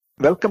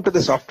Welcome to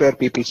the Software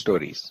People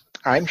Stories.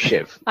 I'm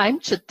Shiv. I'm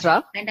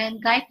Chitra. And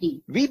I'm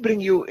Gayatri. We bring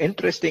you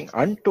interesting,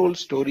 untold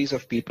stories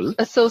of people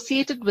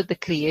Associated with the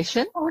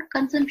creation Or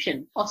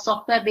consumption of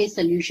software-based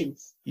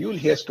solutions. You'll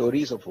hear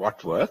stories of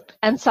what worked,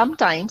 and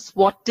sometimes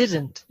what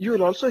didn't, you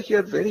will also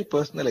hear very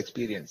personal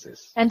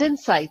experiences. and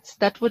insights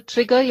that would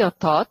trigger your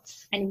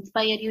thoughts. And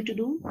inspire you to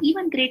do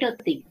even greater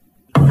things.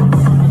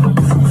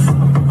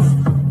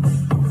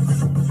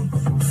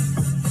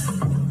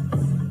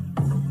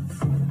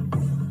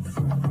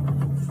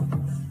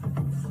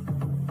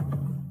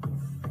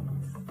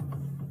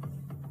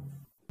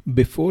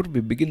 Before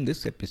we begin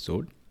this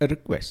episode, a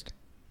request.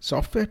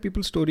 Software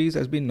People Stories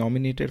has been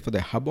nominated for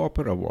the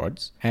Hubhopper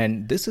Awards,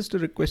 and this is to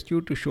request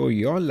you to show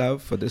your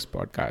love for this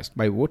podcast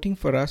by voting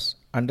for us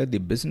under the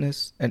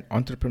business and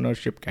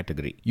entrepreneurship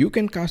category. You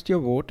can cast your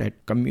vote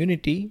at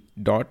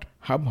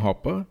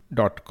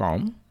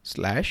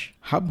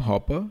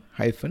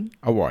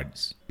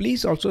community.hubhopper.com/hubhopper-awards.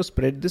 Please also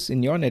spread this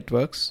in your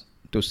networks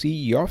to see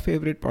your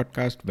favorite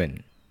podcast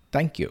win.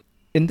 Thank you.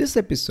 In this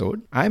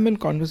episode, I am in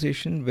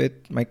conversation with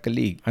my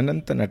colleague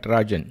Anantha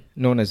Natarajan,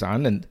 known as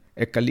Anand,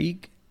 a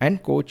colleague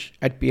and coach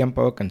at PM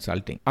Power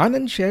Consulting.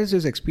 Anand shares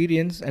his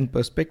experience and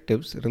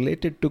perspectives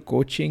related to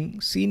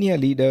coaching senior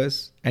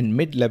leaders and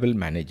mid-level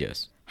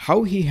managers,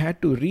 how he had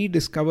to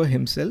rediscover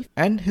himself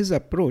and his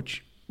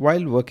approach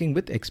while working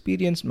with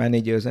experienced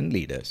managers and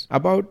leaders,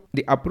 about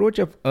the approach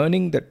of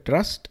earning the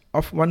trust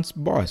of one's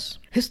boss,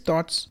 his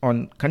thoughts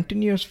on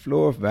continuous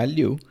flow of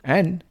value,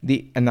 and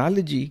the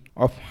analogy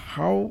of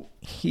how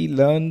he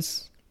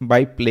learns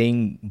by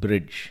playing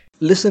bridge.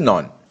 Listen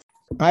on.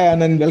 Hi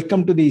Anand,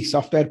 welcome to the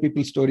Software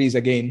People Stories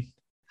again.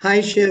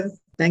 Hi Shiv,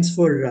 thanks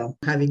for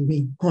having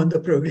me on the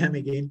program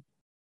again.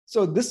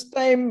 So this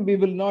time we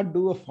will not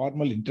do a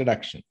formal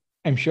introduction.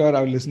 I'm sure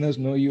our listeners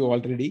know you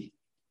already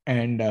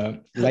and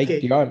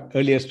liked your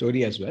earlier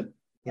story as well.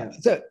 Yeah.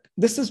 So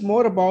this is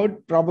more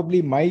about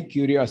probably my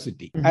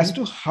curiosity as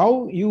to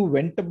how you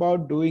went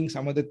about doing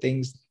some of the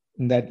things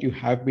that you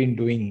have been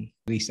doing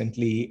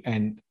recently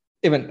and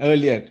even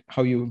earlier,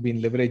 how you've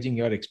been leveraging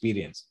your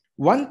experience.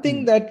 One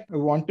thing that I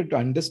wanted to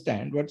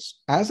understand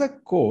was, as a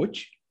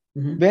coach,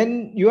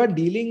 when you are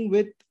dealing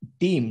with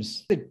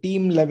teams, the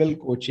team level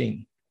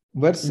coaching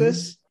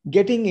versus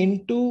getting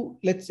into,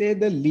 let's say,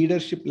 the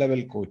leadership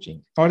level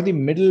coaching or the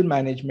middle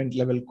management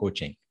level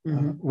coaching,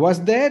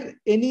 was there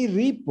any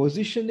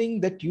repositioning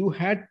that you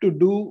had to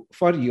do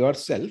for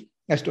yourself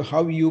as to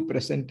how you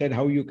presented,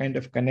 how you kind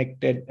of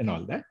connected and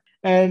all that?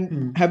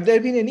 And have there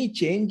been any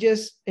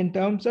changes in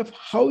terms of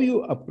how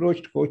you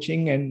approached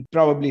coaching and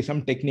probably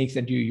some techniques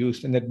that you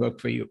used and that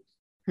worked for you?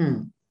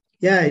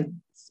 Yeah,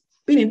 it's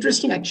been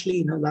interesting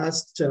actually.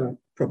 Last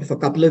probably for a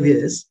couple of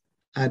years,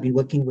 I've been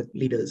working with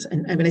leaders.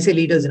 And when I say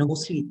leaders,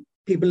 mostly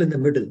people in the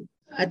middle.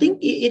 I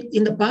think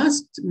in the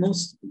past,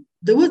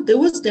 there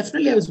was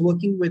definitely, I was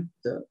working with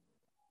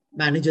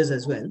managers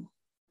as well.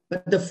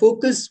 But the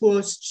focus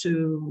was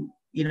to,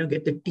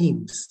 get the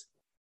teams,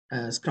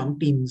 Scrum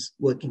teams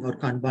working or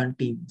Kanban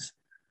teams,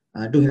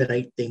 doing the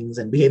right things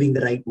and behaving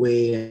the right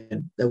way.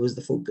 And that was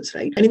the focus,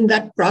 right? And in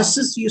that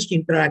process, we used to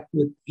interact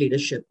with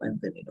leadership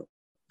and then,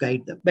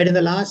 guide them. But in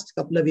the last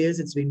couple of years,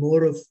 it's been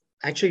more of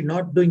actually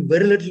not doing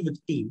very little with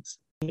teams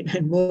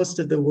and most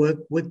of the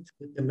work with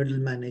the middle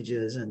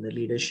managers and the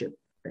leadership,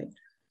 right?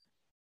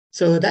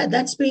 So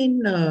that's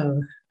been a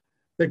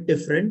bit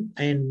different.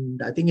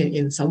 And I think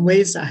in some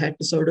ways, I had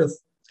to sort of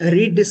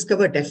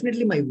rediscover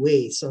definitely my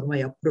ways or my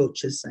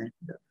approaches and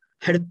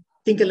had to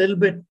think a little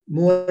bit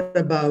more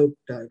about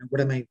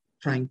what am I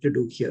trying to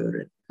do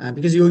here.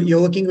 Because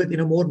you're working with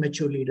more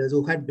mature leaders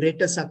who had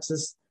greater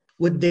success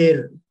with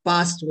their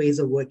past ways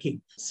of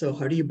working. So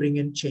how do you bring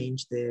in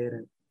change there?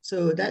 And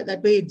so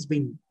that way it's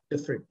been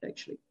different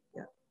actually.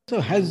 Yeah.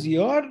 So has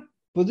your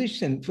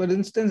position, for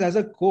instance, as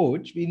a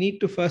coach, we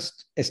need to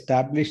first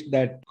establish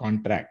that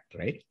contract,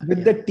 right?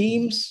 With the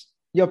teams,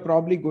 you're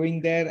probably going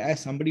there as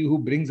somebody who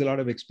brings a lot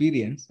of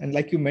experience. And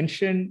like you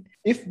mentioned,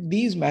 if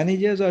these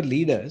managers or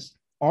leaders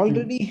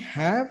already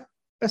have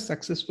a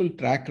successful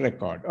track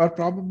record or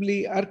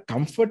probably are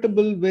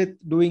comfortable with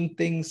doing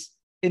things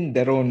in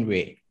their own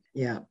way,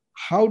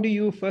 how do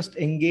you first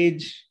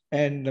engage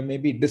and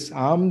maybe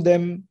disarm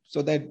them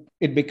so that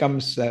it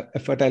becomes a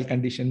fertile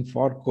condition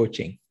for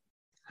coaching?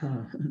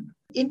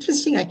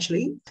 Interesting,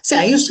 actually. See,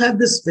 I used to have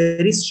this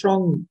very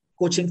strong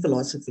coaching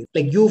philosophy,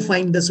 like you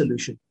find the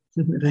solution.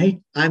 Right?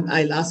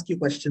 I'll ask you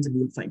questions and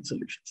you'll find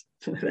solutions,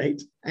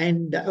 right?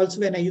 And also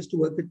when I used to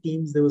work with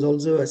teams, there was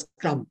also a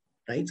Scrum,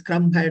 right?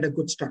 Scrum had a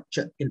good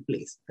structure in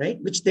place,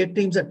 right? Which their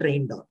teams are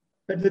trained on.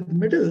 But with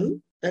middle,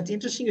 that's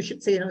interesting. You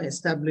should say,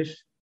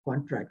 establish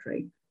contract,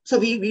 right? So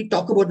we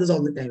talk about this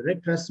all the time,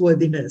 right?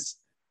 Trustworthiness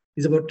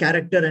is about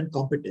character and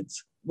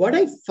competence. What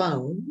I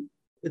found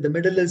with the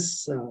middle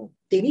is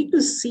they need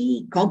to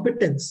see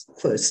competence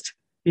first,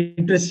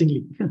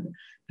 interestingly,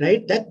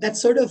 right?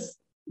 That's sort of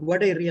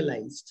what I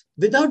realized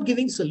without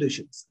giving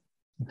solutions.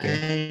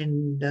 Okay.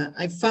 And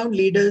I found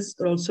leaders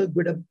are also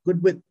good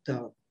with,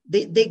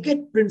 they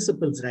get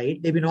principles,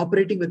 right? They've been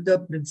operating with the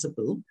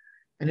principle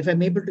And if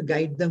I'm able to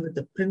guide them with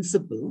the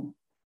principle,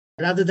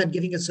 rather than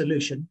giving a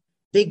solution,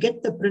 they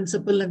get the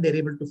principle and they're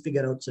able to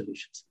figure out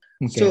solutions.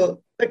 Okay.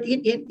 So, but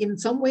in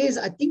some ways,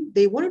 I think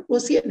they want to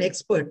see an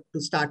expert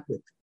to start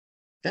with.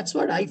 That's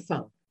what I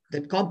found,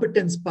 that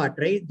competence part,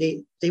 right?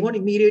 They want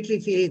to immediately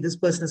feel, hey, this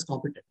person is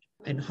competent,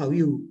 and how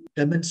you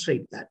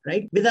demonstrate that,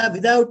 right?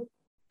 Without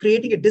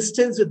creating a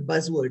distance with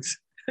buzzwords.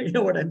 You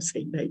know what I'm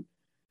saying, right?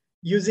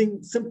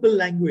 Using simple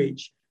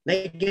language.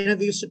 Like,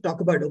 we used to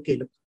talk about, okay,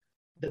 look,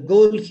 the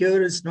goal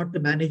here is not to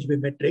manage by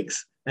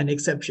metrics and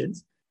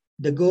exceptions.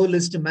 The goal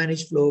is to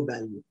manage flow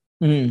value.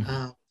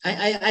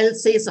 I'll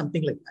say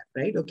something like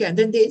that, right? Okay. And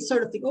then they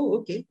sort of think, oh,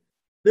 okay,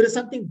 there is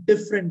something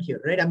different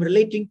here, right? I'm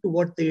relating to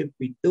what they've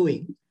been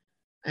doing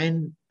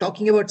and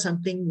talking about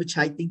something which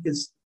I think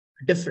is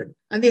different.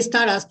 And they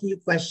start asking you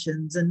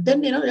questions, and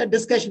then, the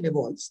discussion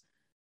evolves.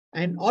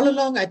 And all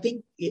along, I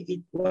think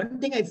one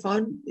thing I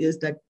found is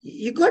that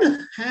you got to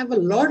have a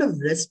lot of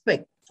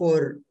respect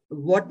for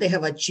what they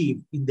have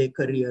achieved in their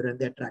career and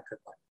their track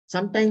record.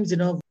 Sometimes,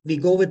 we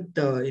go with,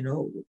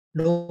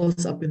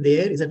 nose up in the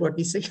air. Is that what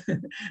we say?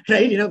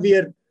 Right? We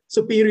are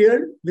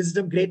superior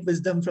wisdom, great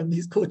wisdom from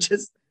these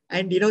coaches.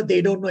 And,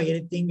 they don't know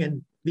anything.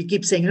 And we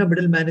keep saying,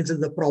 middle managers are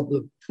the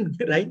problem,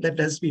 right? That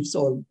has to be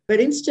solved. But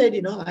instead,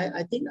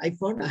 I think I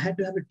found I had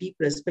to have a deep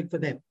respect for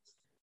them,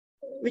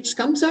 which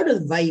comes out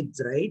as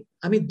vibes, right?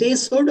 I mean, they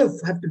sort of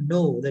have to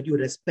know that you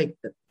respect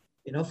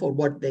them, for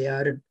what they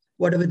are and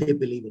whatever they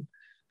believe in.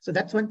 So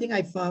that's one thing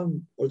I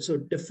found also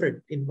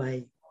different in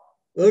my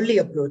early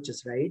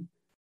approaches, right?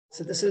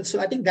 So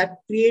I think that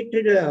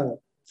created a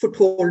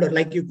foothold, or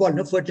like you call,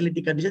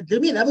 fertility condition. To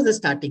me, that was the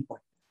starting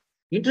point.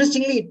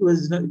 Interestingly, it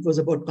was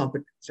about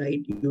competence,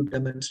 right? You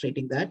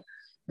demonstrating that,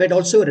 but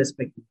also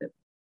respecting them.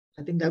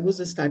 I think that was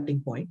the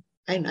starting point.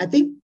 And I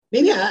think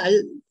maybe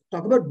I'll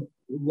talk about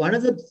one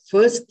of the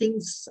first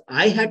things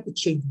I had to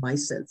change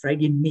myself, right,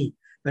 in me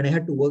when I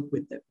had to work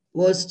with them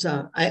was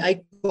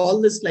I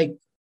call this like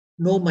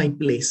know my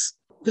place.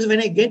 Because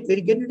when you get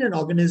into an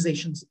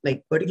organization,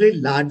 like particularly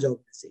large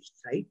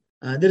organizations, right?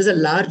 There is a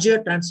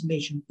larger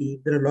transformation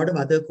team. There are a lot of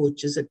other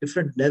coaches at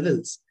different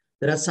levels.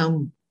 There are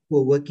some who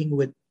are working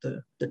with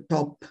the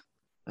top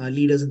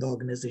leaders in the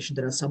organization.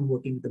 There are some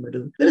working with the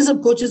middle. There are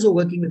some coaches who are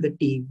working with the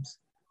teams.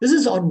 This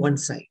is on one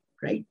side,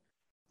 right?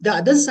 The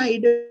other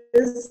side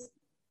is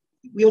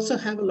we also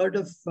have a lot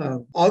of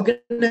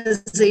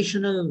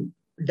organizational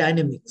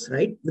dynamics,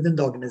 right, within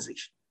the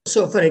organization.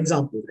 So, for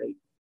example, right,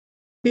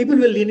 people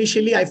will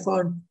initially, I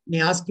found,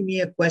 asking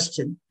me a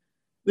question,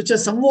 which are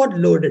somewhat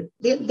loaded.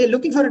 They're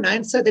looking for an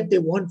answer that they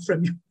want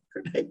from you,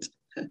 right?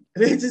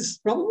 Which is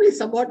probably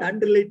somewhat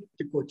unrelated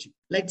to coaching.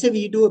 Let's say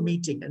we do a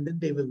meeting and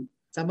then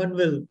someone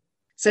will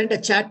send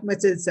a chat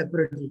message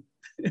separately,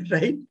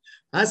 right?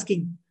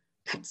 Asking,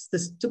 that's the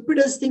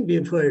stupidest thing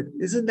we've heard.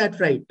 Isn't that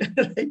right?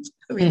 Right?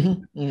 I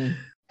mean,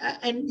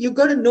 and you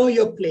got to know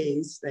your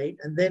place, right?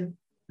 And then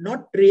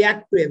not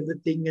react to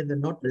everything and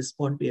then not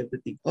respond to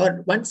everything.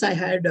 Or once I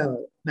had a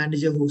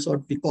manager who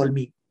we call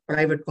me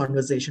private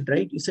conversation,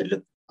 right? You said,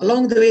 look,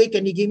 along the way,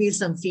 can you give me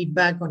some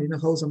feedback on,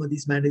 how some of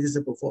these managers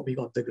are performing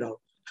on the ground,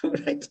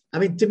 right? I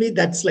mean, to me,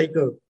 that's like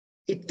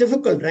it's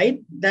difficult,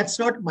 right? That's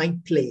not my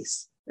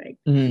place, right?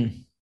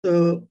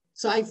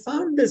 So I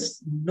found this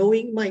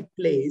knowing my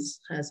place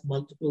has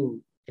multiple,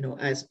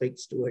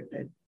 aspects to it.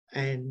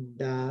 And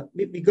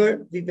when we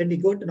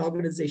go into an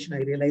organization, I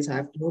realize I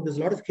have to know there's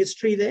a lot of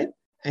history there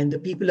and the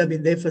people have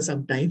been there for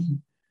some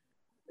time.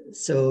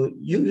 So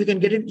you can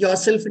get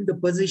yourself into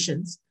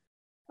positions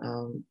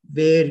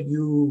where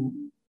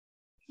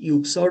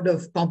you sort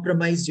of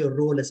compromise your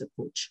role as a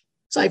coach.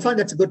 So I found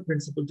that's a good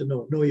principle to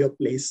know your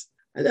place.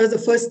 And that was the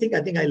first thing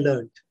I think I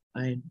learned.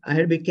 And I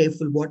had to be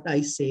careful what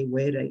I say,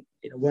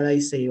 what I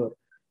say, or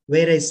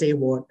where I say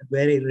what,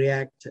 where I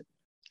react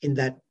in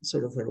that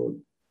sort of a role.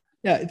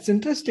 Yeah, it's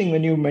interesting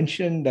when you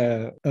mentioned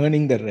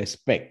earning the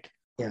respect.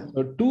 Yeah.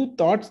 So two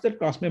thoughts that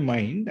cross my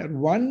mind are,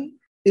 one,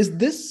 is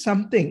this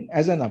something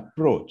as an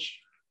approach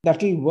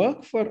that will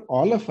work for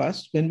all of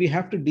us when we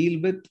have to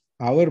deal with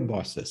our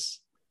bosses?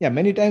 Yeah,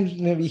 many times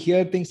we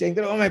hear things saying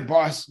that, oh, my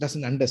boss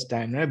doesn't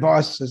understand. My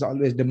boss is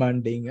always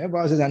demanding. My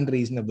boss is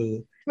unreasonable.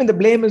 I mean, the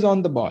blame is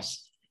on the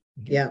boss.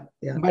 Okay?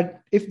 Yeah.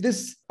 But if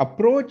this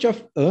approach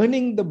of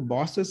earning the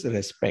boss's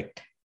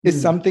respect is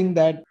something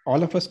that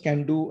all of us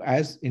can do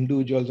as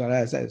individuals or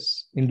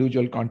as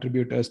individual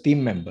contributors,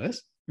 team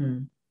members,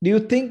 do you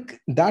think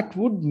that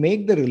would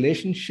make the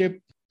relationship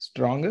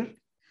stronger?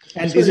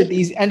 And is it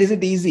easy? And is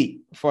it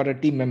easy for a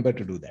team member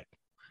to do that?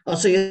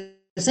 So you're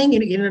saying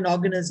in an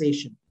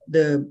organization,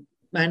 the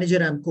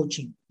manager I'm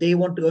coaching, they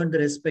want to earn the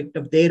respect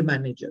of their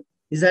manager.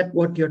 Is that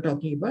what you're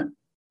talking about?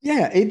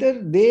 Yeah,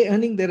 either they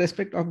earning the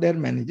respect of their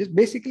managers.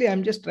 Basically,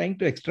 I'm just trying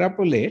to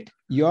extrapolate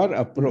your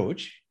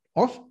approach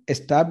of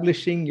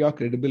establishing your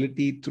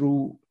credibility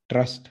through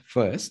trust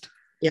first.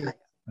 Yeah.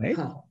 Right.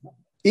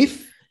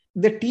 If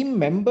the team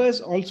members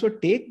also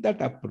take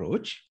that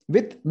approach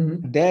with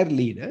their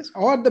leaders,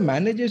 or the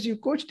managers you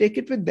coach take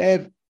it with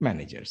their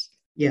managers.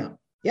 Yeah.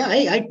 Yeah,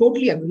 I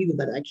totally agree with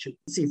that actually.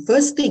 See,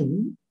 first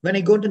thing when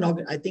I go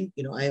to I think,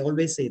 I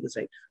always say this,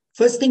 right?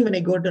 First thing when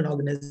I go to an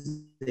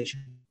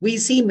organization, we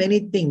see many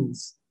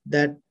things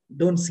that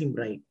don't seem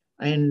right.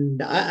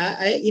 And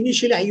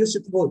initially I used to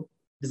think, oh,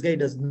 this guy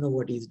doesn't know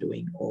what he's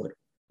doing, or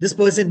this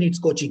person needs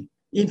coaching.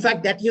 In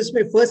fact, that was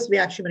my first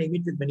reaction when I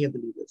meet with many of the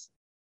leaders.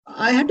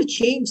 I had to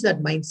change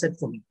that mindset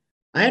for me.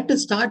 I had to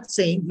start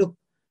saying, look,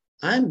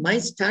 my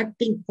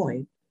starting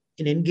point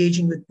in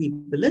engaging with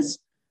people is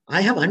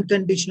I have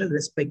unconditional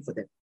respect for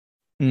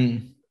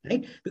them,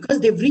 right? Because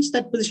they've reached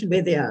that position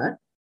where they are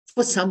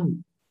for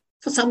some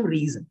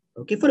reason,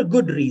 okay, for a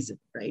good reason,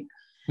 right?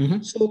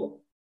 Mm-hmm. So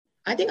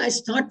I think I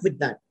start with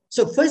that.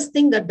 So first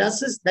thing that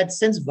does is that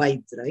sends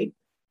vibes, right?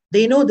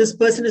 They know this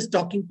person is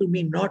talking to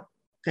me, not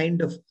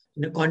kind of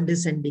in a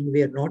condescending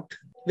way, or not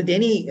with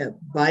any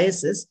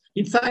biases.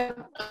 In fact,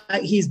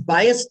 he's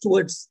biased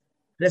towards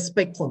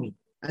respect for me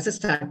as a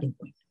starting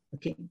point.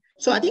 Okay.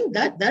 So I think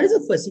that is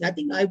the first thing. I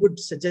think I would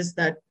suggest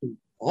that to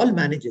all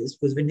managers,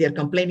 because when they are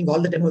complaining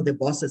all the time of their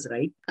bosses,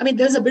 right? I mean,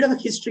 there's a bit of a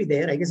history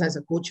there. I guess as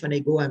a coach, when I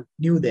go, I'm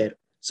new there.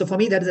 So for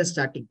me, that is a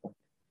starting point.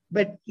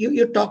 But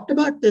you talked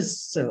about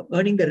this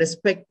earning the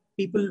respect,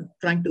 people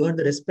trying to earn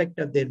the respect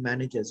of their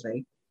managers,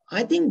 right?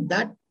 I think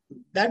that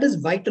is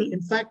vital.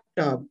 In fact,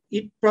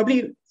 it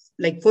probably,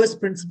 like, first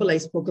principle I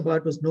spoke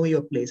about was know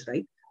your place,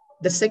 right?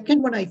 The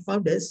second one I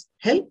found is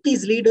help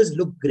these leaders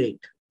look great,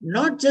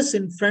 not just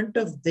in front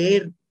of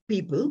their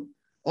people,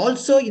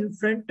 also in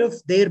front of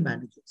their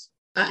managers.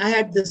 I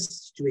had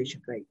this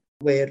situation, right,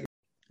 where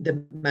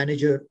the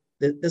manager,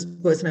 this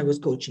person I was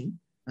coaching,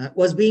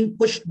 was being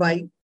pushed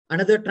by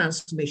another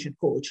transformation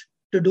coach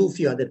to do a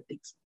few other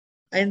things.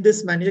 And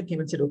this manager came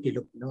and said, okay,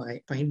 look,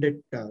 I find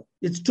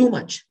it's too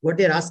much. What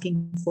they're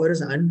asking for is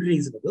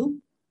unreasonable,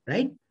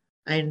 right?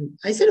 And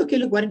I said, okay,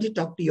 look, why don't you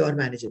talk to your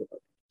manager about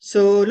it?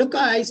 So look,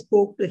 I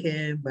spoke to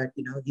him, but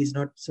he's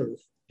not sort of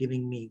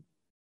giving me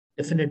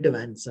definitive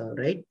answer,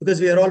 right?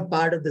 Because we are all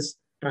part of this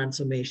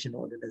transformation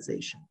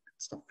organization and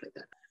stuff like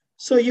that.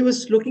 So he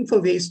was looking for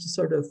ways to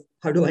sort of,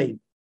 how do I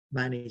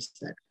manage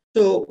that?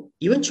 So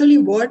eventually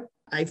what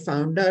I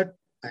found out,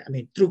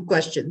 through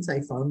questions,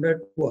 I found out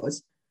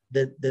was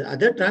the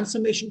other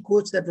transformation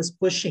coach that was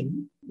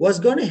pushing was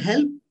going to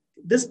help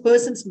this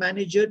person's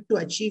manager to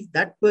achieve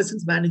that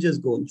person's manager's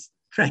goals,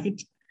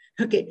 right?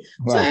 Okay.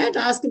 Wow. So I had to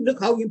ask him, look,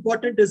 how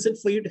important is it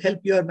for you to help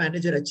your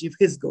manager achieve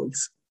his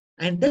goals?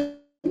 And then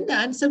the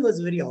answer was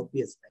very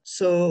obvious.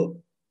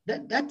 So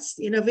that's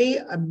in a way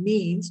a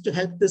means to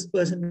help this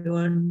person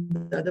earn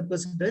the other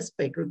person's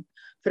respect.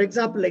 For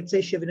example, like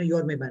say, Shiv,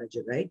 you're my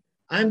manager, right?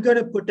 I'm going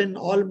to put in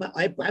I'm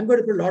going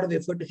to put a lot of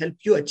effort to help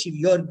you achieve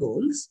your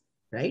goals,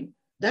 right?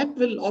 That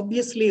will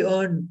obviously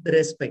earn the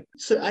respect.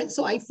 So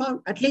I found,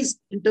 at least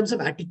in terms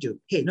of attitude,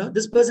 hey,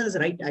 this person has the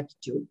right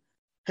attitude,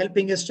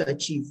 helping us to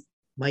achieve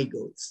my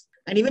goals.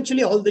 And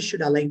eventually all this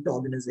should align to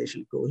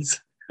organizational goals.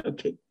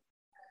 Okay.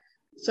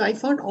 So I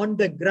found on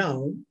the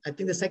ground, I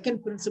think the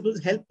second principle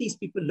is help these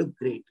people look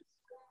great,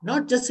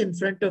 not just in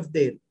front of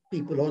their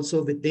people,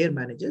 also with their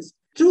managers,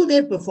 through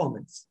their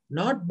performance,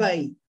 not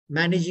by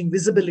managing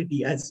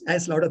visibility as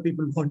a lot of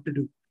people want to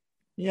do.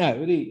 Yeah,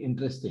 very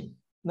interesting.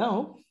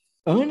 Now,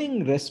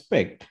 earning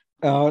respect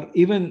or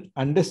even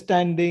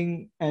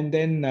understanding and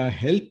then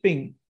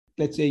helping,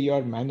 let's say,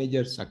 your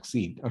manager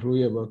succeed or who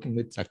you're working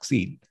with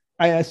succeed,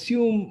 I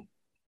assume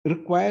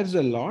requires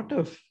a lot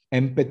of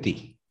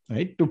empathy,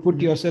 right? To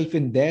put yourself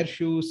in their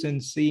shoes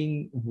and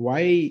seeing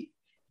why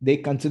they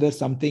consider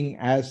something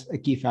as a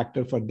key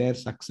factor for their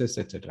success,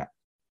 etc.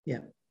 Yeah.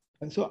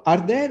 And so are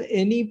there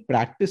any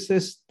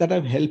practices that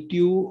have helped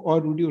you,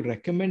 or would you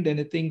recommend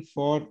anything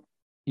for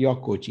your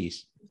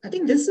coaches? I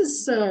think this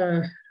is,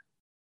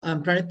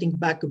 I'm trying to think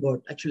back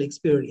about actual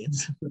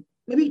experience.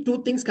 Maybe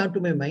two things come to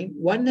my mind.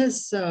 One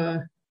is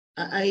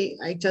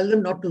I tell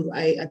them not to,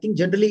 I think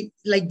generally,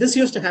 like this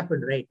used to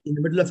happen, right? In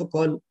the middle of a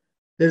call,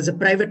 there's a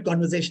private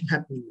conversation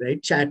happening,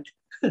 right? Chat.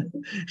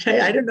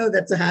 I don't know,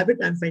 that's a habit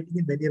I'm finding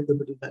in many of the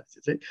middle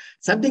managers, right?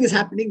 Something is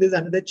happening, there's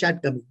another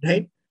chat coming,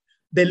 right?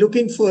 They're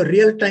looking for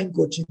real-time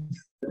coaching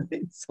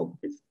in some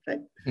ways,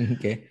 right?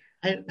 Okay.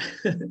 And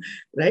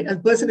right, and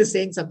the person is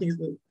saying something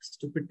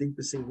stupid thing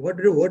to say. What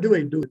do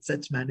I do with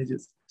such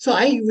managers? So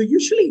I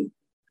usually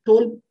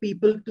told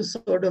people to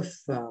sort of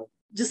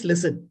just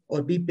listen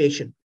or be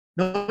patient,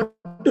 not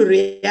to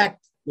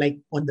react like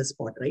on the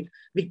spot, right?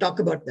 We talk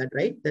about that,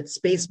 right? That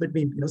space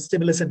between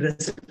stimulus and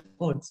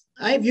response.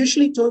 I've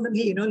usually told them,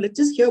 hey, let's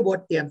just hear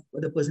what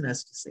the person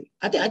has to say.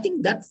 I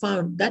think that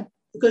found that,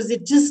 because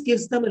it just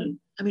gives them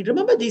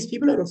remember, these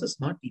people are also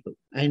smart people,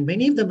 and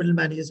many of the middle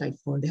managers I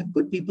found, they have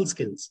good people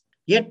skills.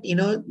 Yet, in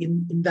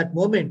that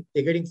moment,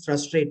 they're getting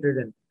frustrated.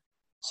 And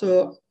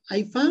so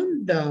I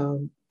found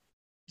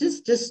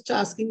just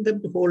asking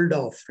them to hold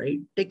off, right?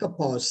 Take a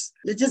pause.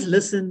 Let's just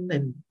listen,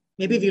 and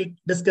maybe we'll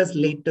discuss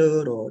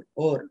later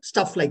or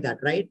stuff like that,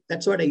 right?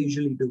 That's what I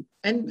usually do.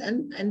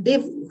 And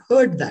they've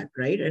heard that,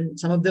 right? And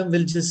some of them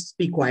will just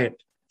be quiet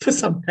for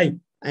some time.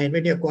 And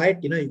when you're quiet,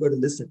 you got to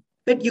listen.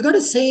 But you got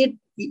to say it.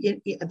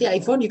 I think I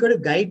found you got to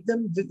guide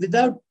them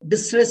without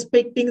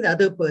disrespecting the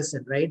other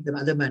person, right? The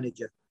other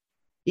manager.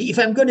 If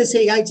I'm going to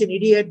say, yeah, it's an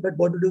idiot, but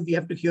what to do? We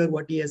have to hear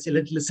what he has to say.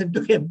 Let's listen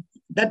to him.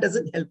 That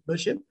doesn't help, no,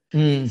 Shiv.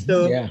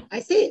 So Yeah. I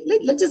say,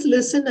 let's just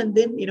listen, and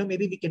then,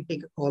 maybe we can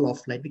take a call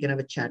offline. We can have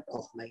a chat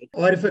offline.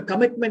 Or if a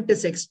commitment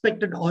is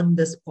expected on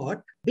the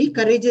spot, be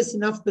courageous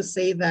enough to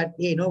say that,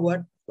 hey, you know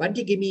what? Why don't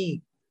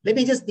you let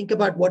me just think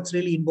about what's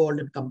really involved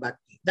and come back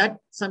to you. That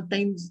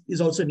sometimes is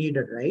also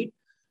needed, right?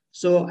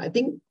 So I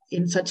think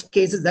in such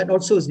cases, that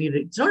also is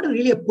needed. It's not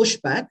really a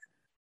pushback,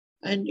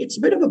 and it's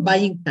a bit of a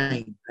buying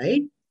time,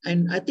 right?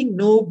 And I think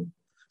no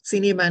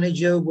senior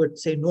manager would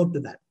say no to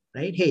that,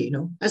 right? Hey,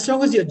 as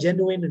long as you're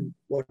genuine in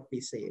what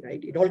we say,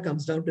 right? It all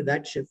comes down to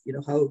that shift,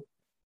 how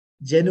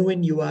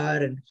genuine you are.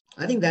 And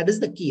I think that is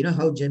the key,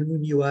 how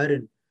genuine you are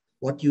and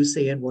what you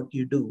say and what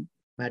you do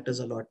matters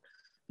a lot.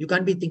 You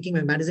can't be thinking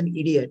my man is an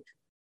idiot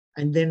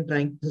and then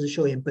trying to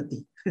show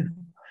empathy.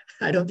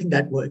 I don't think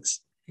that works.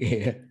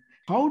 Yeah.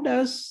 How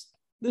does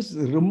this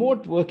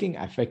remote working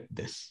affect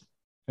this?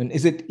 And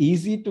is it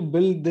easy to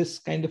build this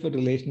kind of a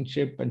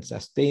relationship and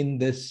sustain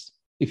this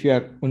if you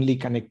are only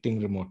connecting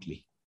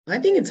remotely? I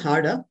think it's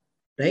harder,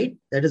 right?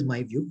 That is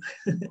my view.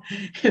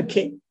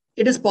 Okay.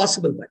 It is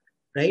possible, but,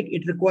 right?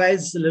 It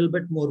requires a little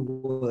bit more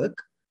work.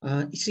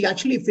 See,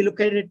 actually, if you look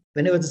at it,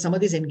 whenever some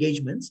of these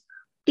engagements,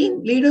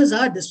 team leaders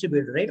are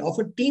distributed, right?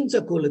 Often teams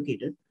are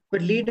co-located,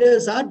 but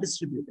leaders are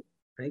distributed,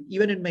 right?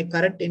 Even in my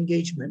current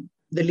engagement,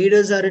 the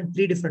leaders are in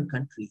 3 different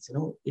countries,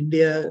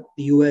 India,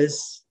 the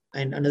US,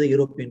 and another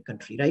European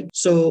country, right?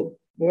 So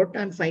what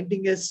I'm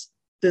finding is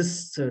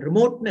this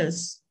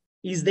remoteness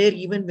is there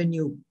even when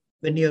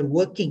you're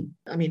working.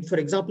 I mean, for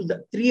example,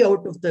 the 3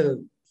 out of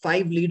the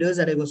 5 leaders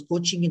that I was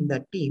coaching in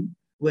that team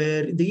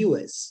were in the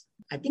US.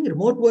 I think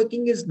remote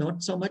working is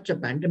not so much a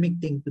pandemic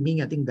thing to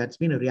me. I think that's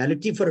been a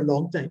reality for a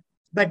long time,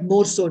 but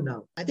more so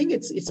now. I think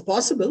it's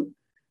possible.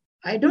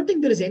 I don't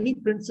think there is any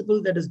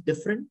principle that is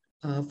different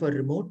for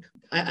remote.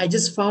 I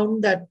just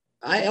found that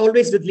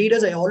with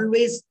leaders, I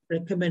always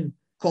recommend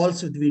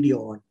calls with video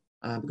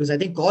on because I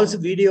think calls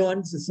with video on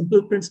is a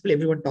simple principle.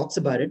 Everyone talks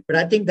about it, but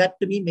I think that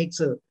to me makes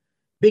a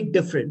big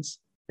difference,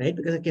 right?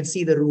 Because I can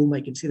see the room,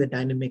 I can see the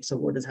dynamics of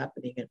what is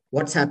happening and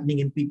what's happening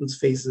in people's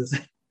faces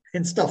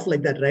and stuff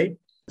like that, right?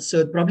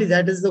 So probably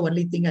that is the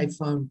only thing I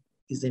found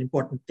is an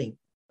important thing.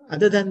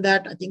 Other than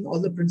that, I think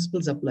all the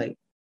principles apply.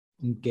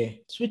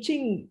 Okay.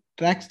 Switching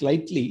tracks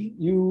slightly,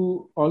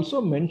 you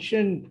also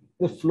mentioned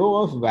the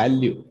flow of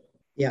value.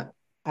 Yeah.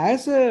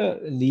 As a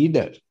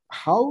leader,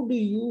 how do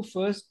you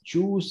first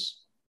choose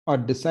or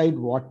decide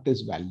what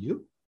is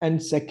value?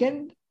 And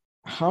second,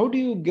 how do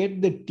you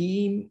get the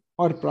team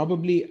or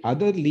probably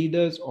other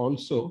leaders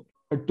also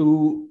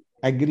to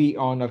agree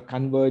on or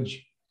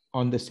converge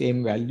on the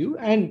same value?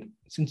 And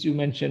since you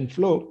mentioned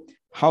flow,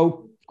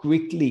 how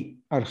quickly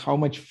or how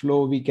much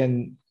flow we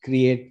can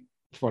create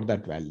for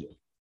that value?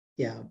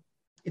 Yeah,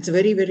 it's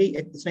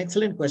it's an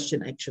excellent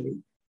question, actually.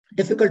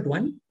 Difficult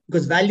one,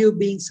 because value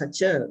being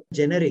such a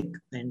generic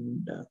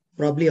and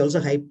probably also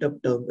hyped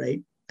up term,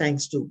 right?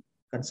 Thanks to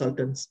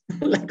consultants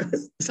like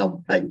us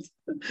sometimes.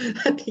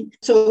 I think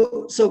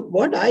so. So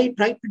what I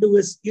try to do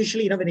is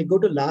usually, when you go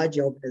to large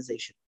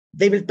organization,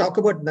 they will talk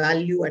about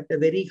value at a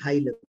very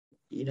high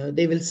level.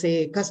 They will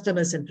say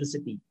customer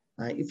centricity.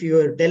 If you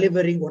are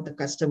delivering what the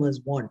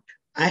customers want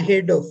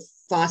ahead of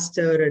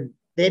faster, and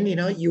then,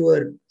 you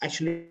are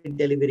actually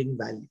delivering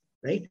value,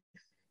 right?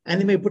 And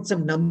they may put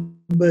some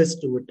numbers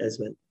to it as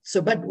well.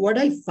 So, but what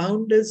I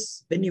found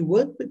is when you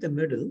work with the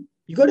middle,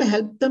 you got to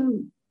help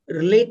them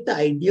relate the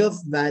idea of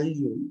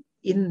value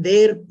in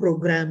their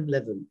program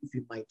level, if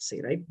you might say,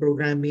 right?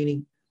 Program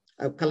meaning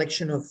a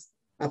collection of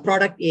a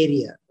product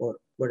area or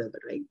whatever,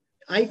 right?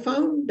 I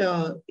found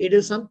it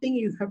is something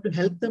you have to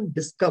help them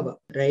discover,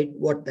 right?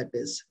 What that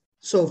is.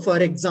 So, for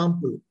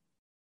example,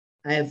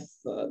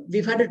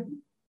 we've had it,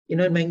 in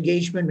my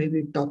engagement,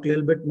 maybe talk a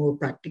little bit more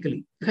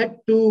practically. I had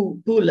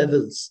two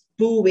levels,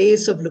 2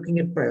 ways of looking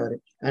at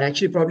priority. And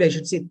actually, probably I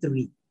should say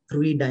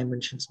three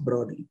dimensions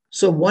broadly.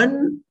 So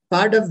one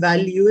part of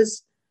value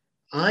is,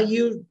 are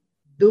you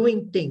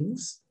doing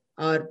things,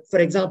 or for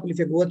example, if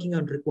you're working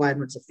on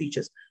requirements of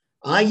features,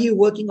 are you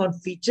working on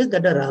features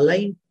that are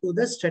aligned to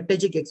the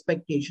strategic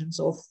expectations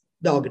of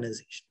the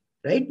organization,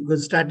 right?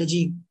 Because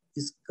strategy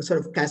is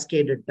sort of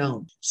cascaded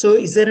down. So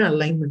is there an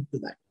alignment to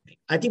that?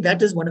 I think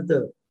that is one of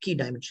the key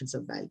dimensions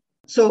of value.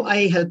 So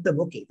I help them,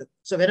 okay.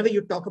 So whenever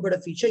you talk about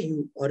a feature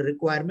or a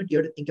requirement, you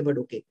have to think about,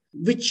 okay,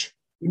 which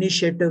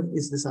initiative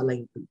is this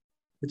aligned to,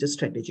 which is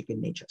strategic in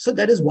nature. So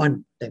that is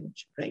one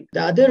dimension, right?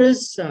 The other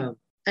is,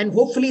 and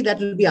hopefully that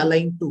will be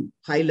aligned to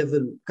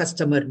high-level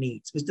customer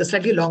needs, which is the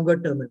slightly longer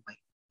term in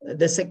mind.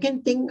 The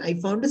second thing I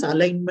found is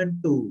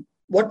alignment to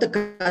what the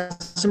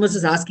customers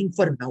is asking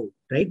for now,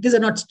 right? These are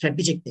not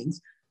strategic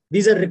things.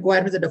 These are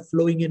requirements that are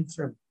flowing in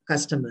from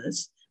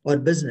customers or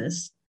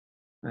business,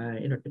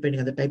 depending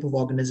on the type of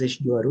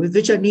organization you are with,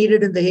 which are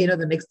needed in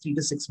the next 3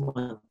 to 6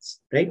 months,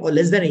 right? Or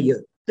less than a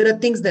year. there are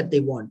things that they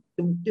want.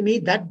 To me,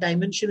 that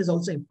dimension is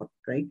also important,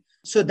 right?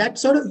 So that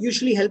sort of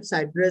usually helps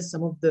address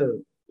some of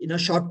the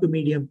short to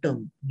medium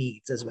term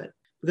needs as well.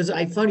 Because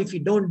I found if you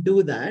don't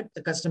do that,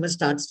 the customer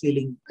starts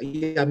feeling,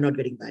 "Yeah, I'm not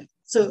getting value."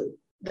 So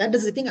that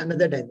is, I think,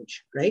 another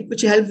dimension, right?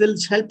 Which will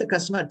help the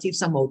customer achieve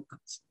some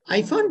outcomes.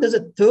 I found there's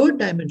a third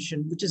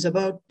dimension, which is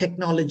about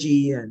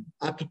technology and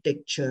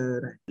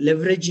architecture, and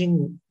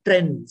leveraging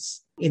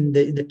trends in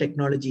the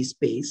technology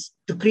space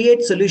to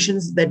create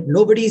solutions that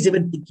nobody is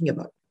even thinking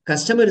about.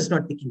 Customer is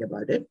not thinking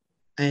about it,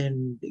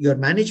 and your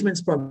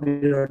management's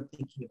probably not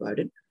thinking about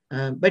it,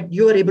 but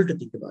you are able to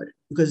think about it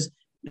because,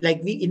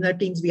 like in our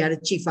teams, we had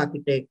a chief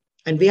architect,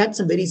 and we had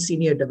some very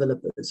senior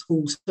developers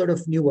who sort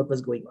of knew what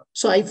was going on.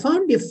 So I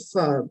found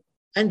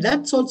and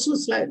that's also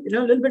a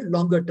little bit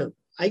longer term.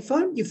 I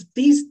found if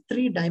these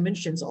three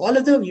dimensions, all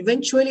of them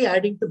eventually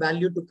adding to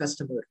value to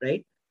customer,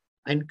 right?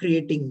 And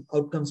creating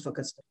outcomes for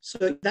customers.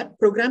 So that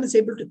program is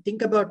able to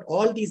think about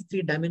all these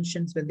three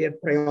dimensions when they're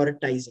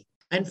prioritizing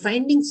and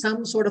finding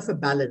some sort of a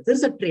balance.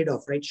 There's a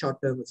trade-off, right? Short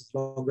term versus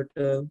longer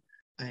term.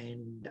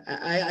 And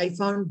I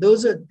found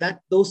those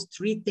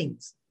three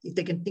things, if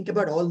they can think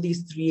about all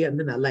these three and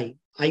then align,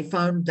 I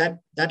found that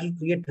will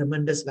create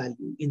tremendous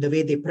value in the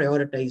way they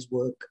prioritize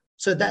work.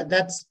 So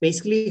that's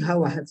basically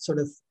how I have sort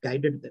of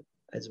guided them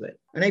as well.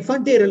 And I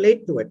found they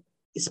relate to it.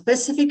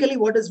 Specifically,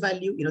 what is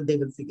value, they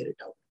will figure it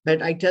out.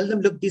 But I tell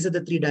them, look, these are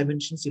the three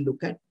dimensions you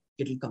look at,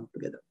 it'll come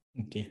together.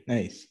 Okay,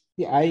 nice.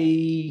 Yeah,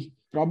 I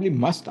probably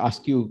must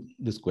ask you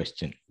this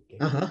question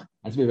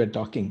as we were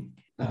talking.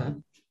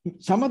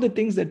 Some of the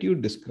things that you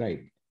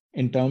described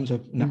in terms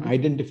of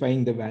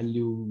identifying the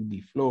value,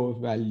 the flow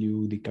of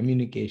value, the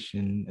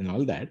communication and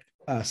all that,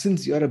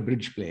 since you're a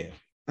bridge player,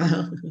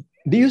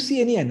 do you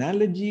see any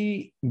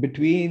analogy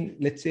between,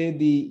 let's say,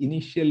 the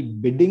initial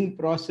bidding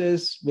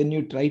process when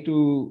you try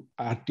to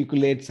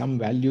articulate some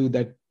value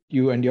that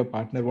you and your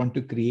partner want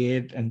to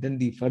create, and then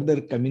the further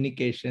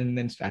communication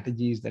and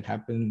strategies that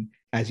happen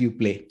as you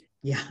play?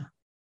 Yeah,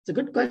 it's a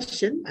good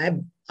question.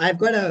 I've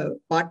got a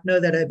partner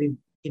that I've been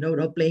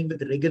playing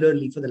with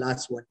regularly for the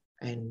last one.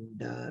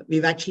 And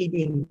we've actually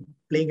been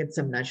playing at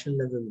some national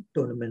level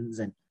tournaments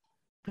and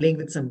playing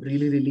with some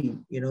really, really,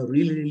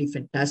 really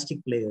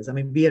fantastic players. I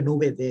mean, we are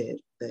nowhere there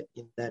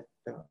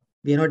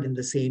we are not in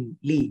the same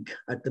league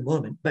at the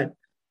moment, but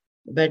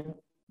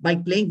by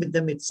playing with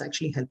them, it's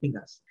actually helping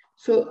us.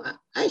 So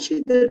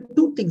actually, there are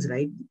two things,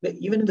 right?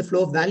 Even in the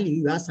flow of value,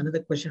 you asked another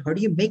question, how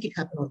do you make it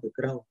happen on the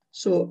ground?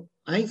 So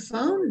I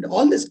found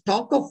all this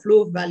talk of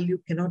flow of value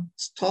cannot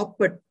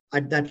stop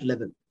at that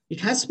level.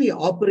 It has to be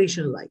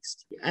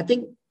operationalized. I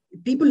think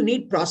people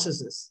need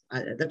processes.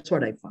 That's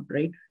what I found,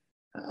 right?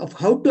 Of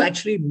how to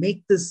actually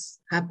make this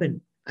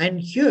happen. And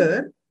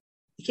here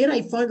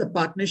I found the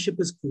partnership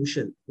is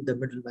crucial with the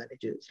middle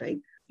managers, right?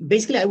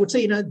 Basically, I would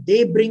say,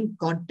 they bring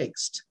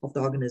context of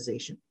the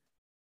organization.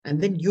 And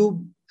then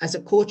you, as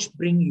a coach,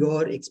 bring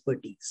your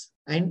expertise.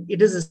 And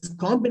it is a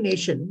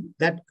combination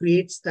that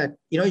creates that,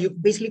 you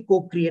basically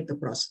co-create the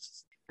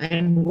process.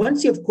 And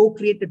once you've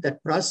co-created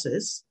that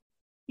process,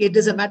 it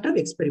is a matter of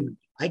experimenting.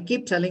 I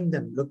keep telling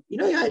them, look,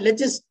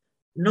 let's just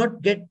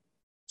not get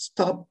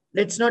stopped.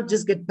 Let's not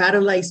just get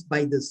paralyzed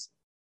by this.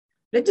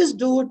 Let's just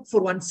do it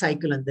for one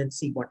cycle and then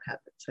see what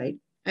happens, right?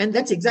 And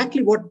that's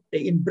exactly what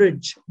in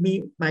Bridge,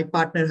 my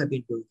partner have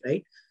been doing,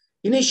 right?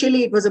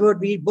 Initially, it was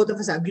about both of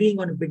us agreeing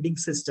on a bidding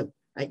system.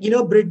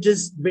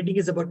 Bidding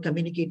is about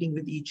communicating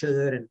with each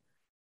other and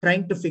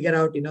trying to figure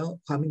out,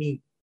 how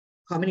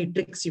many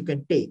tricks you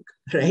can take,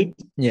 right?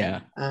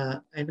 Yeah.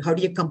 And how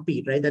do you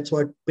compete, right? That's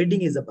what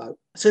bidding is about.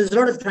 So there's a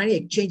lot of trying to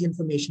exchange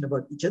information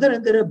about each other,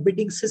 and there are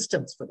bidding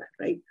systems for that,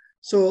 right?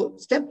 So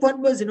step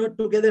one was,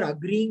 together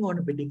agreeing on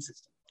a bidding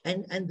system.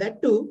 And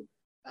that too,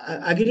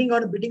 agreeing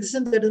on a bidding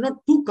system that is not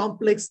too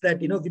complex that,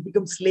 we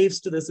become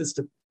slaves to the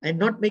system, and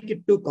not make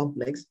it too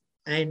complex.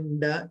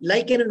 And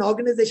like in an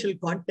organizational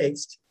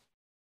context,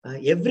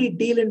 every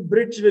deal in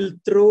Bridge will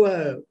throw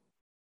a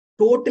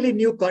totally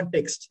new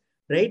context,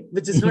 right?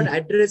 Which is not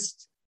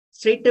addressed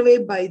straight away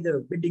by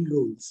the bidding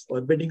rules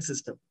or bidding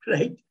system,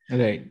 right?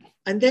 Right.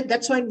 And then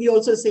that's when we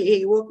also say,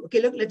 hey,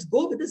 okay, look, let's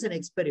go with this an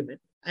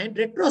experiment and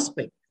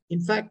retrospect.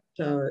 In fact,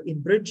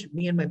 in Bridge,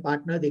 me and my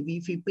partner,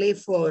 if we play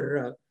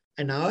for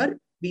an hour,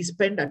 we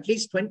spend at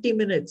least 20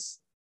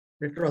 minutes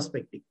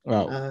retrospecting.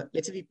 Wow.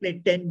 Let's say we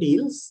play 10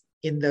 deals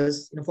in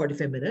those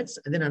 45 minutes,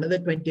 and then another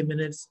 20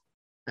 minutes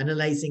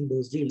analyzing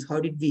those deals. How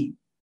did we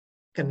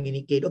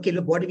communicate? Okay,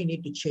 look, what do we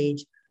need to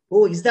change?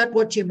 Oh, is that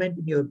what you meant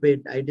in your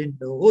bid? I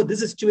didn't know. Oh, this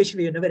is a situation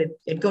we have never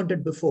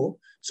encountered before.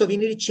 So we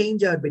need to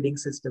change our bidding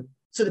system.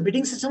 So the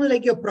bidding system is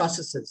like your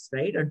processes,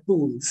 right? And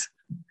tools.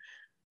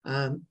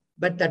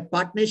 But that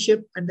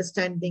partnership,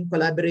 understanding,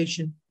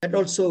 collaboration, that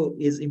also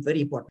is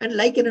very important. And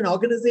like in an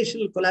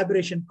organizational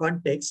collaboration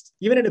context,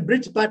 even in a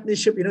Bridge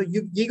partnership,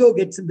 ego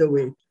gets in the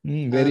way.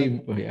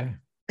 Yeah.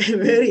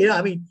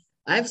 Very,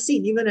 I've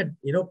seen even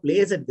at,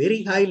 players at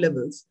very high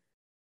levels,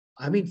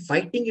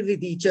 fighting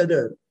with each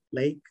other,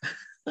 like,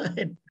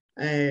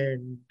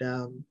 and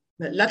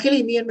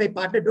luckily me and my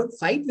partner don't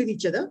fight with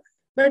each other,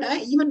 But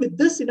even with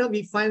this,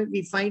 we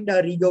find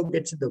our ego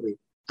gets in the way.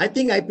 I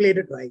think I played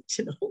it right,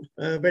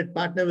 but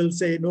partner will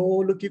say, no,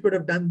 look, you could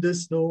have done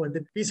this. No. And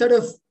then we sort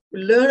of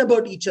learn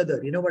about each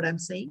other. You know what I'm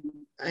saying?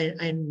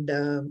 And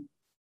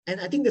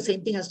I think the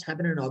same thing has to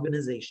happen in an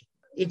organization.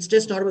 It's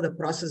just not about the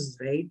processes,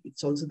 right?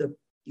 It's also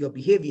your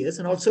behaviors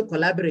and also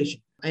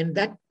collaboration. And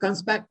that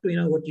comes back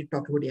to, what you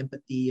talked about,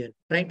 empathy and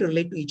trying to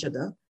relate to each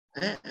other.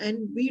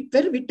 And we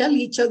tell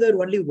each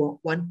other only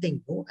one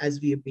thing, as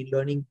we have been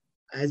learning,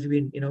 as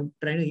we've been,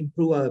 trying to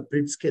improve our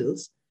bridge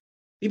skills.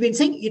 We've been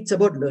saying it's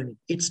about learning.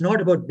 It's not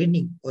about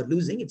winning or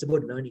losing. It's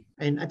about learning.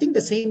 And I think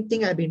the same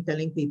thing I've been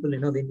telling people,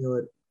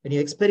 when you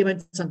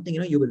experiment something,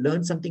 you will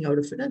learn something out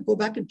of it and go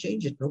back and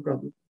change it. No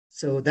problem.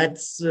 So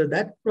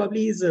that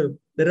probably is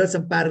there are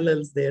some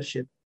parallels there,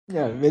 Shiv.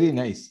 Yeah, very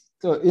nice.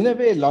 So in a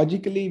way,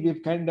 logically,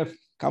 we've kind of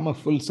come a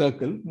full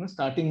circle,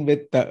 starting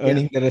with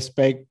earning the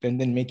respect and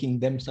then making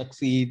them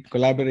succeed,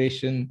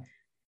 collaboration,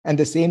 and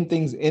the same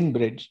things in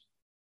Bridge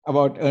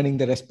about earning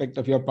the respect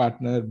of your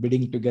partner,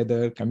 bidding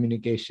together,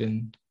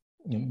 communication,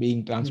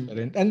 being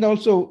transparent, and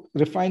also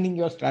refining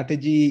your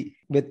strategy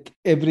with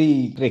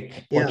every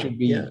trick. What should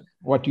be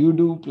what you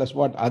do plus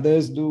what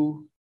others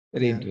do.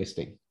 Very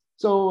interesting.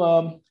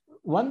 So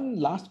one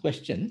last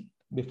question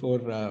before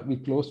we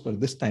close for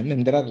this time,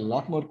 and there are a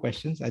lot more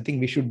questions. I think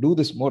we should do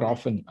this more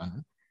often,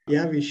 Anand.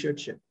 Yeah, we should.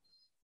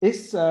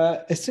 It's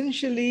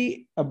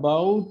essentially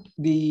about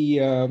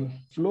the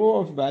flow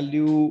of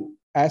value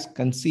as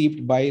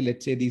conceived by,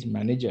 let's say, these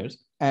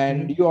managers.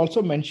 And you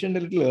also mentioned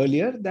a little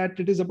earlier that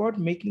it is about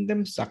making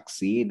them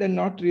succeed and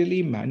not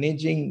really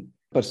managing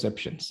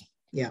perceptions.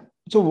 Yeah.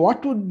 So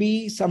what would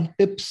be some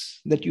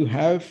tips that you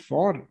have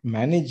for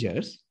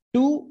managers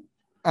to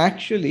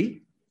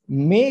actually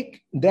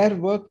make their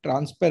work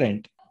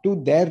transparent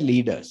to their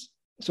leaders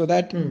so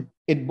that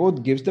it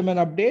both gives them an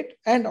update,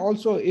 and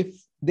also if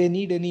they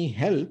need any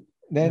help,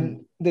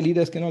 then the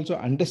leaders can also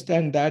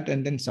understand that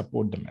and then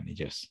support the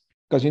managers?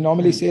 Because we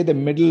normally say the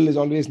middle is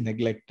always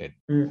neglected.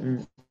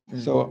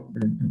 So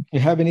you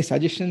have any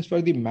suggestions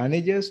for the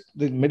managers,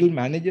 the middle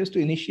managers, to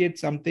initiate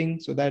something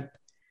so that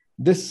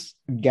this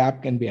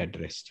gap can be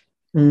addressed?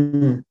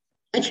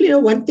 Actually,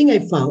 one thing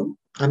I found,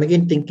 I'm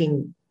again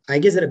thinking, I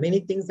guess there are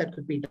many things that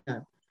could be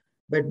done.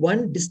 But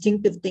one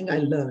distinctive thing I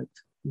learned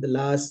in the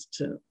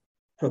last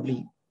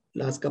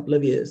couple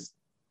of years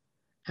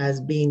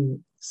has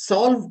been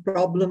solve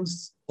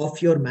problems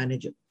of your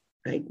manager,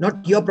 right?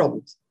 Not your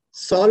problems.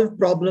 Solve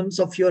problems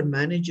of your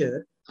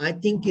manager, I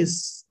think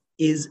is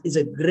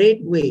a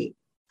great way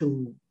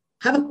to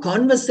have a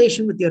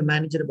conversation with your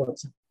manager about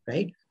something,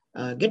 right?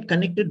 Get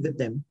connected with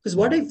them. Because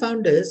what I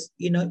found is,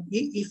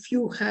 if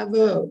you have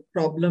a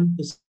problem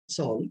to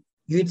solve,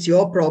 it's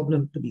your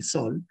problem to be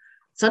solved.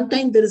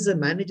 Sometimes there is a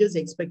manager's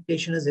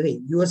expectation as, hey,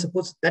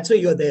 that's why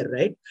you're there,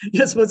 right?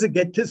 You're supposed to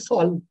get this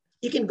solved.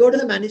 You can go to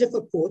the manager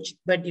for coach,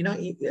 but you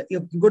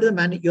can go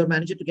to your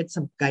manager to get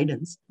some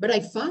guidance. But I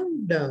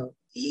found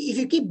if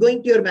you keep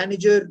going to your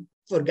manager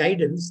for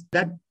guidance,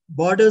 that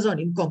borders on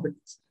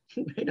incompetence.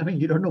 Right? I mean,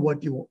 you don't know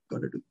what you're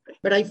going to do. Right?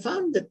 But I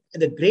found that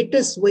the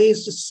greatest way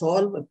is to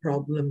solve a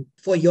problem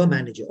for your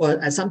manager or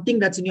as something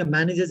that's in your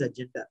manager's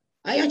agenda.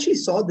 I actually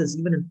saw this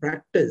even in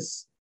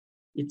practice.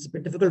 It's a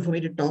bit difficult for me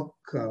to talk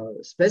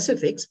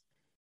specifics,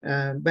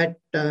 but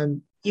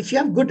if you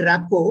have good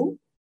rapport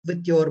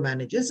with your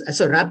managers,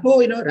 so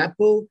rapport, and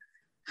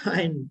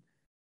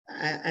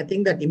I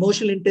think that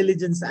emotional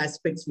intelligence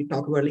aspects we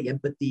talk about, like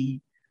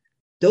empathy,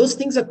 those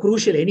things are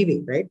crucial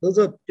anyway, right? Those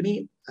are, to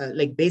me,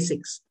 like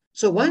basics.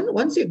 So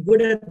once you're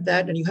good at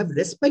that and you have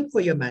respect for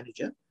your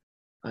manager,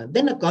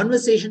 then a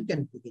conversation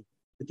can begin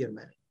with your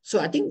manager. So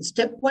I think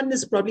step one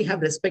is probably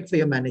have respect for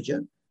your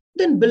manager,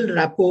 then build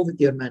rapport with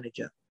your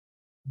manager.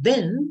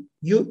 Then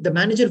the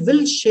manager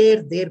will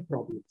share their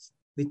problems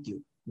with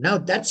you. Now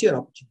that's your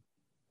opportunity,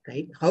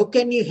 right? How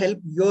can you help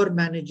your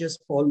managers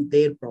solve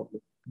their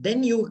problem?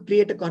 Then you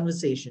create a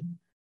conversation.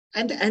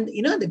 And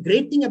the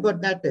great thing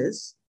about that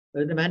is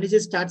the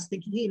manager starts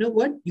thinking, hey, you know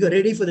what? You're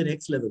ready for the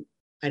next level.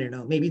 I don't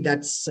know. Maybe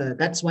that's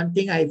one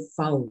thing I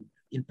found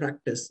in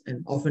practice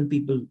and often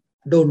people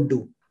don't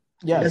do.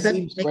 Yeah, does that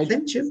make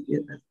sense? Yeah.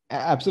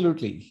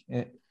 Absolutely.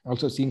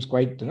 Also seems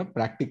quite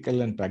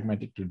practical and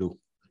pragmatic to do.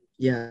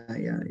 Yeah.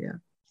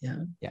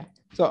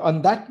 So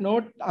on that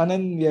note,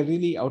 Anand, we are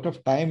really out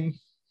of time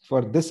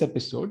for this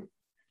episode.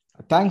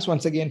 Thanks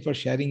once again for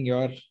sharing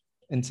your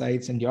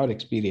insights and your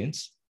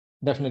experience.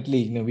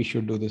 Definitely, we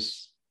should do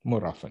this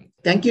more often.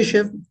 Thank you,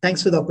 Shiv.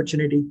 Thanks for the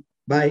opportunity.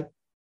 Bye.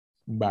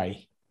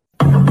 Bye.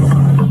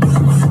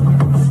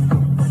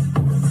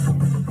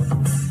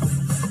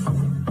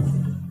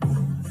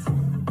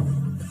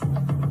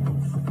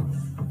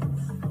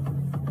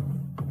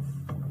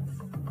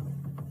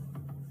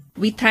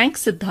 We thank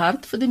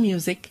Siddharth for the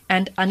music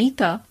and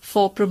Anita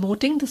for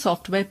promoting the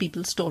Software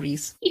People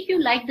Stories. If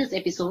you like this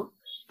episode,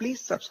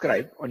 please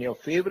subscribe on your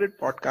favorite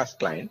podcast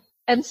client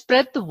and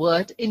spread the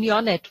word in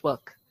your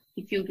network.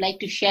 If you'd like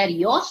to share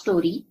your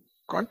story,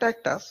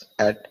 contact us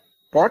at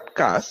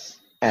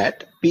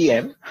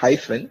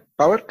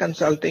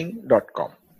podcasts@pm-powerconsulting.com.